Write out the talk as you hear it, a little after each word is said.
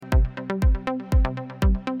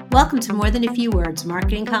Welcome to More Than a Few Words,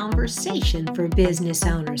 marketing conversation for business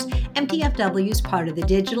owners. MTFW is part of the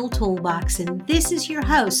Digital Toolbox, and this is your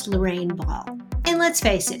host, Lorraine Ball. And let's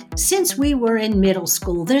face it, since we were in middle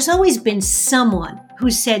school, there's always been someone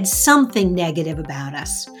who said something negative about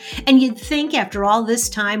us. And you'd think after all this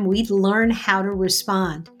time, we'd learn how to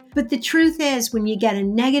respond. But the truth is, when you get a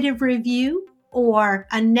negative review or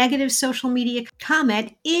a negative social media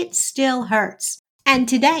comment, it still hurts. And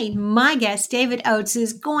today, my guest, David Oates,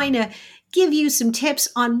 is going to give you some tips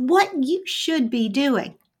on what you should be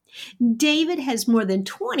doing. David has more than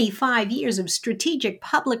 25 years of strategic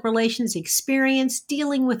public relations experience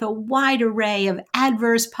dealing with a wide array of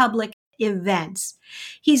adverse public events.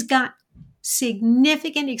 He's got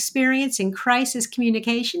significant experience in crisis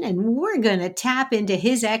communication, and we're going to tap into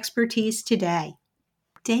his expertise today.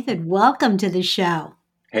 David, welcome to the show.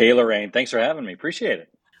 Hey, Lorraine. Thanks for having me. Appreciate it.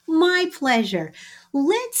 My pleasure.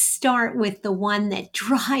 Let's start with the one that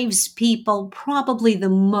drives people probably the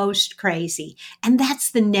most crazy, and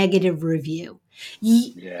that's the negative review.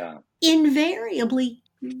 Yeah. Invariably,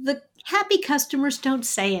 the happy customers don't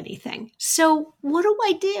say anything. So what do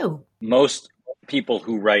I do? Most people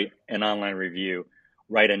who write an online review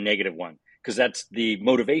write a negative one because that's the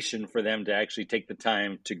motivation for them to actually take the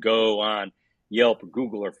time to go on Yelp, or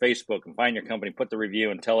Google, or Facebook and find your company, put the review,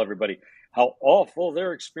 and tell everybody how awful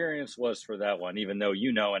their experience was for that one, even though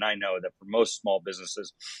you know and I know that for most small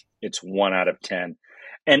businesses, it's 1 out of 10.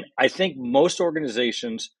 And I think most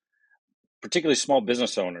organizations, particularly small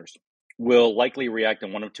business owners, will likely react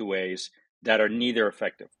in one of two ways that are neither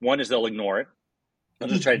effective. One is they'll ignore it. They'll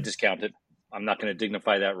just try to discount it. I'm not going to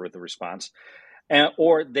dignify that with a response.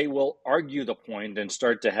 Or they will argue the point and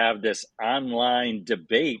start to have this online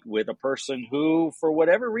debate with a person who, for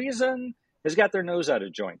whatever reason, has got their nose out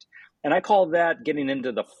of joint. And I call that getting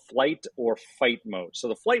into the flight or fight mode. So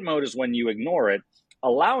the flight mode is when you ignore it,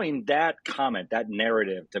 allowing that comment, that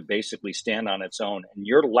narrative to basically stand on its own. And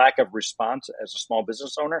your lack of response as a small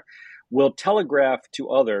business owner will telegraph to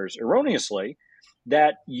others erroneously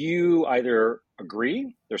that you either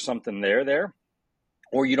agree, there's something there,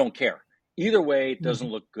 or you don't care. Either way, it doesn't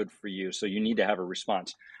look good for you. So you need to have a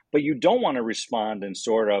response. But you don't want to respond in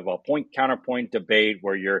sort of a point-counterpoint debate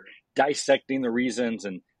where you're dissecting the reasons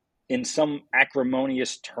and in some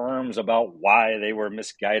acrimonious terms about why they were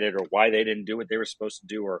misguided or why they didn't do what they were supposed to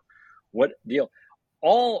do or what deal.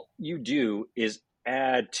 All you do is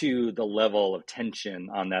add to the level of tension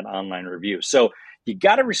on that online review. So you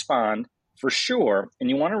got to respond for sure, and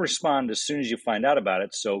you want to respond as soon as you find out about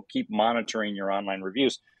it. So keep monitoring your online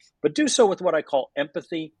reviews, but do so with what I call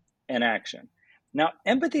empathy and action. Now,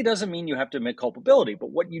 empathy doesn't mean you have to admit culpability,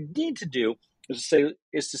 but what you need to do is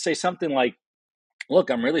to say something like, look,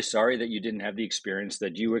 I'm really sorry that you didn't have the experience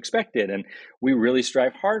that you expected, and we really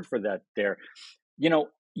strive hard for that there. You know,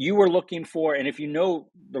 you were looking for, and if you know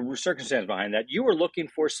the circumstance behind that, you were looking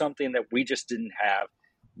for something that we just didn't have.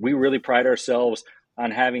 We really pride ourselves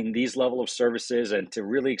on having these level of services, and to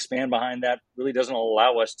really expand behind that really doesn't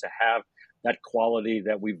allow us to have that quality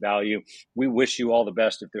that we value. We wish you all the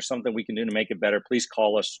best. If there's something we can do to make it better, please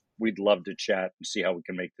call us. We'd love to chat and see how we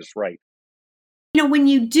can make this right. You know, when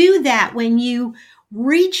you do that, when you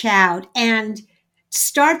reach out and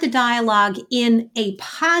start the dialogue in a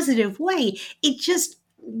positive way, it just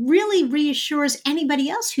really reassures anybody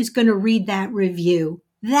else who's going to read that review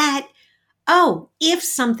that, oh, if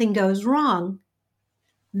something goes wrong,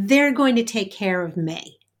 they're going to take care of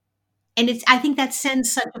me. And I think that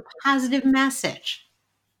sends such a positive message.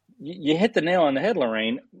 You hit the nail on the head,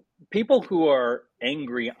 Lorraine. People who are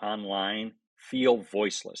angry online feel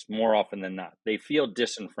voiceless more often than not. They feel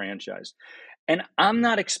disenfranchised. And I'm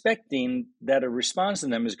not expecting that a response to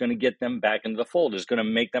them is going to get them back into the fold, is going to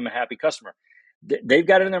make them a happy customer. They've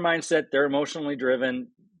got it in their mindset. They're emotionally driven.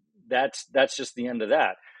 That's just the end of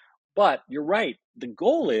that. But you're right. The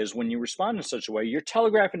goal is when you respond in such a way, you're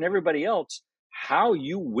telegraphing to everybody else how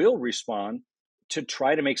you will respond to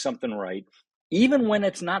try to make something right, even when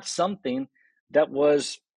it's not something that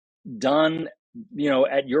was done,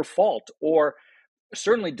 at your fault, or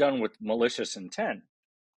certainly done with malicious intent.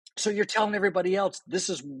 So you're telling everybody else, this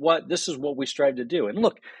is what we strive to do. And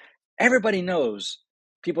look, everybody knows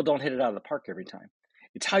people don't hit it out of the park every time.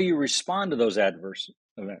 It's how you respond to those adverse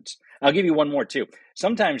events. I'll give you one more too.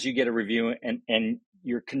 Sometimes you get a review and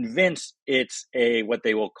you're convinced it's what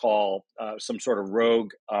they will call some sort of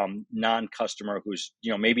rogue non-customer who's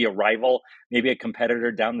maybe a rival, maybe a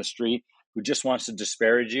competitor down the street who just wants to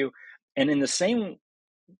disparage you. And in the same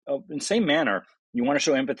manner, you want to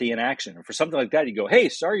show empathy in action. And for something like that, you go, hey,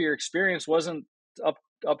 sorry, your experience wasn't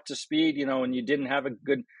up to speed, and you didn't have a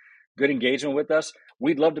good engagement with us.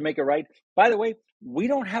 We'd love to make it right. By the way, we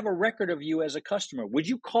don't have a record of you as a customer. Would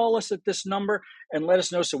you call us at this number and let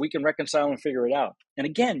us know so we can reconcile and figure it out? And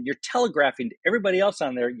again, you're telegraphing to everybody else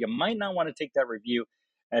on there, you might not want to take that review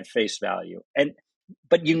at face value.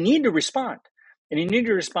 But you need to respond. And you need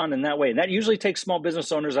to respond in that way. And that usually takes small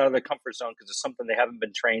business owners out of their comfort zone because it's something they haven't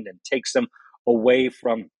been trained and takes them away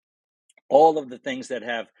from all of the things that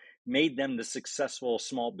have made them the successful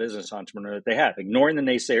small business entrepreneur that they have. Ignoring the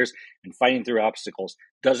naysayers and fighting through obstacles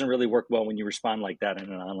doesn't really work well when you respond like that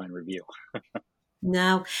in an online review.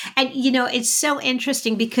 No. And it's so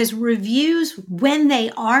interesting because reviews, when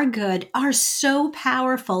they are good, are so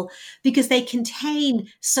powerful because they contain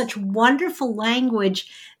such wonderful language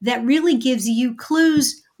that really gives you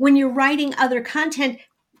clues when you're writing other content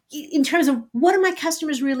in terms of what do my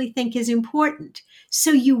customers really think is important.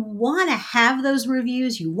 So you want to have those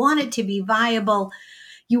reviews. You want it to be viable.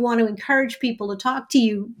 You want to encourage people to talk to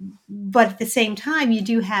you. But at the same time, you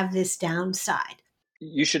do have this downside.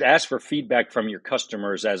 You should ask for feedback from your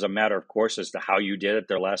customers as a matter of course as to how you did at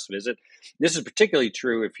their last visit. This is particularly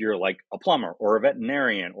true if you're like a plumber or a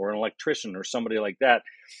veterinarian or an electrician or somebody like that.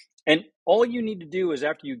 And all you need to do is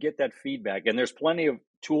after you get that feedback, and there's plenty of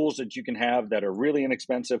tools that you can have that are really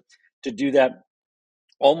inexpensive to do that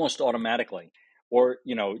almost automatically. Or,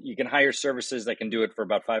 you can hire services that can do it for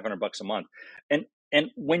about $500 a month.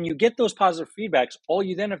 And when you get those positive feedbacks, all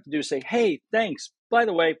you then have to do is say, hey, thanks. By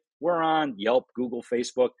the way, we're on Yelp, Google,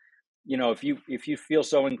 Facebook. If you feel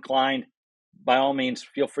so inclined, by all means,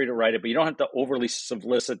 feel free to write it, but you don't have to overly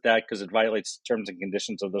solicit that because it violates terms and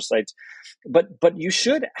conditions of those sites. But you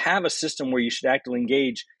should have a system where you should actively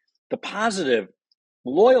engage the positive,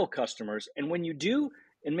 loyal customers. And when you do,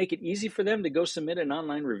 and make it easy for them to go submit an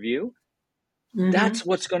online review, that's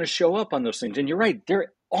what's going to show up on those things. And you're right,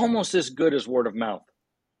 they're almost as good as word of mouth.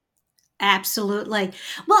 Absolutely.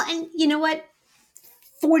 Well, and you know what?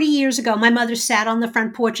 40 years ago, my mother sat on the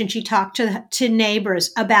front porch and she talked to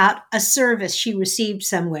neighbors about a service she received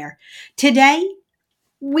somewhere. Today,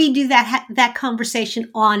 we do that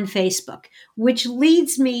conversation on Facebook, which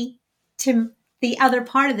leads me to the other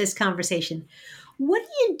part of this conversation. What do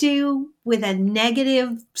you do with a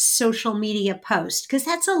negative social media post? Because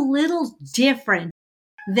that's a little different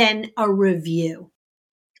than a review.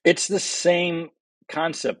 It's the same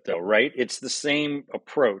concept though, right? It's the same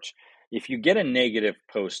approach. If you get a negative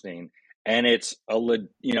posting and it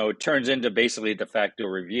turns into basically a de facto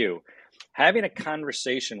review, having a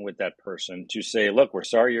conversation with that person to say, look, we're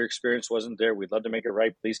sorry your experience wasn't there. We'd love to make it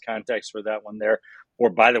right. Please contact us for that one there. Or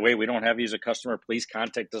by the way, we don't have you as a customer. Please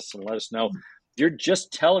contact us and let us know. You're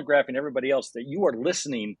just telegraphing everybody else that you are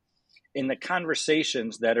listening in the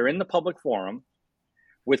conversations that are in the public forum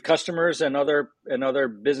with customers and other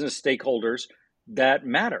business stakeholders that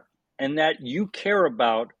matter, and that you care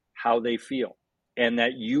about how they feel, and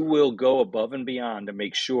that you will go above and beyond to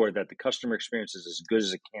make sure that the customer experience is as good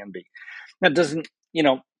as it can be. That doesn't,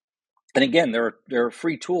 and again, there are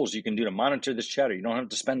free tools you can do to monitor this chatter. You don't have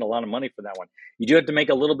to spend a lot of money for that one. You do have to make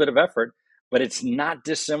a little bit of effort, but it's not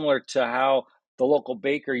dissimilar to how the local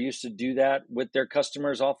baker used to do that with their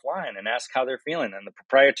customers offline and ask how they're feeling. And the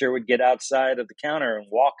proprietor would get outside of the counter and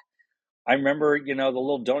walk. I remember, the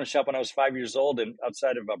little donut shop when I was 5 years old and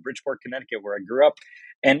outside of Bridgeport, Connecticut, where I grew up.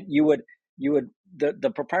 And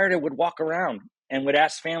the proprietor would walk around and would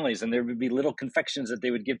ask families, and there would be little confections that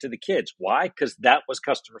they would give to the kids. Why? Because that was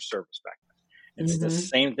customer service back then. It's the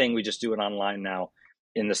same thing. We just do it online now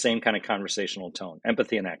in the same kind of conversational tone,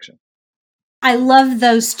 empathy and action. I love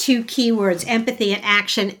those two keywords, empathy and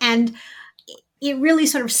action. And it really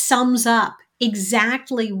sort of sums up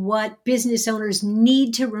exactly what business owners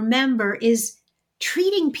need to remember is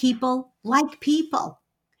treating people like people,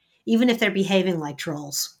 even if they're behaving like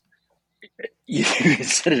trolls. You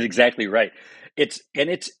said it exactly right. It's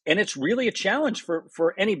really a challenge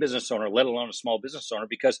for any business owner, let alone a small business owner,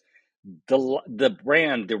 because the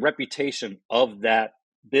brand, the reputation of that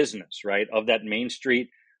business, right, of that Main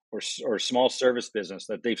Street or small service business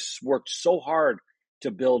that they've worked so hard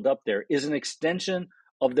to build up there is an extension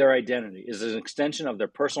of their identity, is an extension of their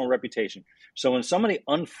personal reputation. So when somebody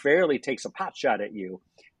unfairly takes a pot shot at you,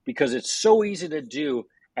 because it's so easy to do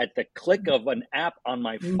at the click of an app on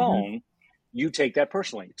my phone, you take that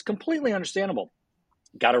personally. It's completely understandable.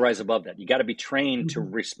 Got to rise above that. You got to be trained to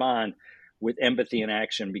respond with empathy and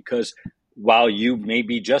action, because while you may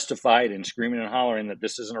be justified in screaming and hollering that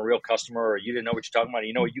this isn't a real customer or you didn't know what you're talking about,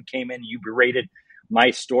 you came in, you berated my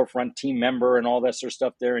storefront team member and all that sort of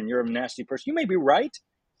stuff there, and you're a nasty person. You may be right.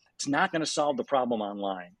 It's not going to solve the problem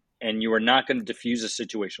online. and you are not going to diffuse a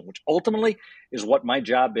situation, which ultimately is what my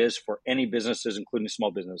job is for any businesses, including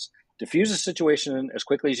small business. Diffuse a situation as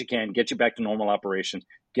quickly as you can, get you back to normal operations,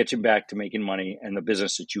 get you back to making money and the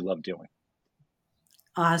business that you love doing.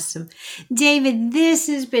 Awesome. David, this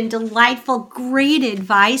has been delightful, great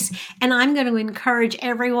advice. And I'm going to encourage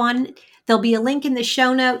everyone. There'll be a link in the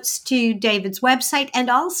show notes to David's website, and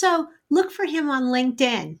also look for him on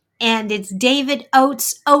LinkedIn. And it's David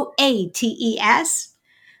Oates, Oates.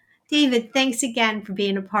 David, thanks again for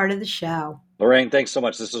being a part of the show. Lorraine, thanks so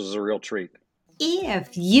much. This was a real treat.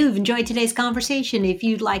 If you've enjoyed today's conversation, if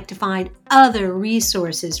you'd like to find other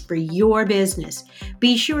resources for your business,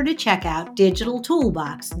 be sure to check out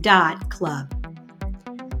digitaltoolbox.club.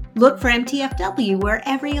 Look for MTFW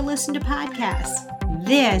wherever you listen to podcasts.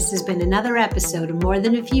 This has been another episode of More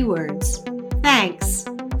Than a Few Words. Thanks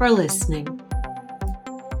for listening.